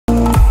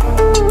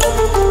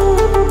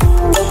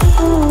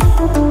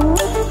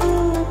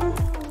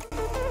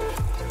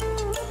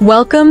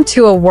Welcome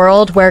to a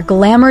world where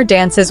glamour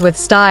dances with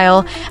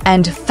style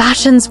and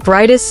fashion's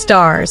brightest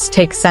stars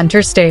take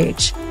center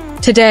stage.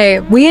 Today,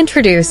 we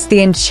introduce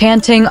the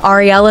enchanting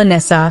Ariella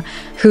Nyssa,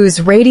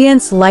 whose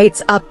radiance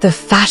lights up the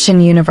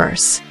fashion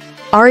universe.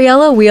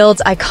 Ariella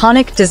wields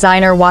iconic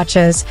designer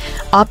watches,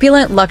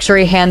 opulent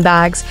luxury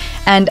handbags,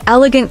 and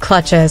elegant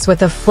clutches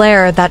with a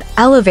flair that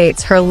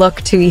elevates her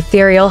look to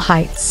ethereal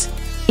heights.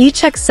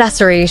 Each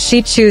accessory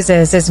she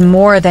chooses is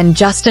more than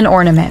just an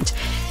ornament.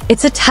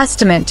 It's a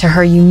testament to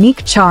her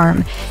unique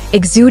charm,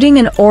 exuding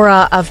an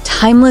aura of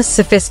timeless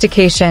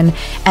sophistication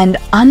and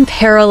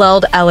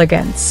unparalleled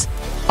elegance.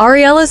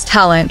 Ariella's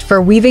talent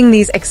for weaving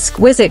these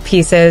exquisite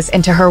pieces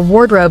into her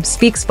wardrobe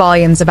speaks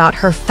volumes about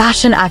her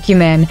fashion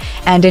acumen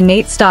and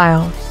innate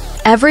style.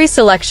 Every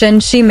selection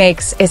she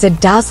makes is a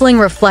dazzling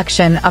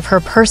reflection of her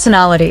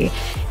personality,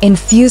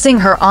 infusing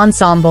her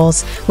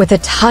ensembles with a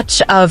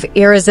touch of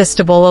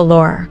irresistible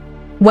allure.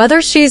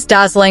 Whether she's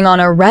dazzling on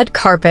a red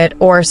carpet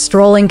or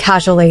strolling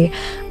casually,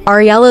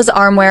 Ariella's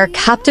armwear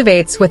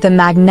captivates with a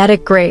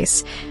magnetic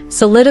grace,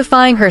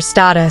 solidifying her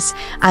status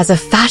as a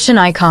fashion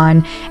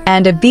icon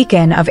and a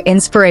beacon of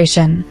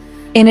inspiration.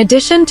 In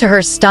addition to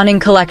her stunning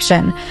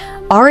collection,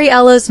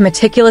 Ariella's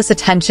meticulous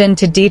attention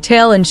to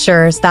detail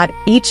ensures that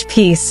each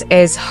piece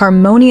is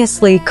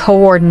harmoniously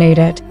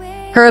coordinated.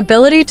 Her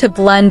ability to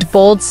blend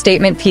bold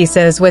statement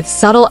pieces with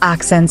subtle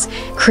accents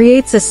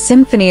creates a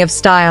symphony of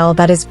style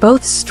that is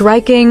both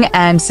striking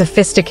and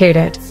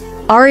sophisticated.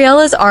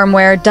 Ariella's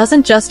armwear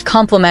doesn't just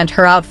complement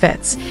her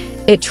outfits,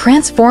 it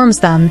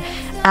transforms them,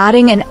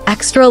 adding an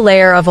extra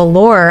layer of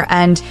allure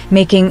and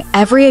making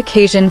every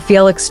occasion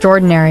feel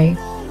extraordinary.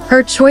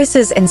 Her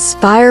choices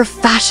inspire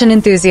fashion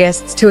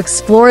enthusiasts to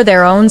explore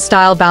their own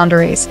style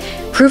boundaries,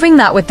 proving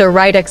that with the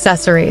right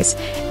accessories,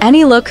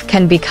 any look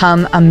can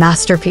become a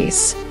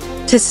masterpiece.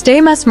 To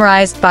stay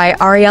mesmerized by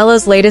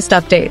Ariella's latest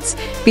updates,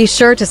 be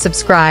sure to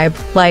subscribe,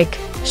 like,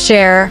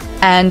 share,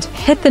 and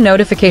hit the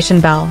notification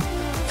bell.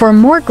 For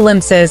more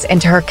glimpses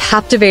into her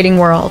captivating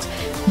world,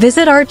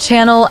 visit our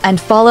channel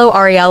and follow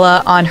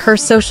Ariella on her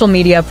social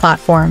media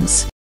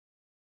platforms.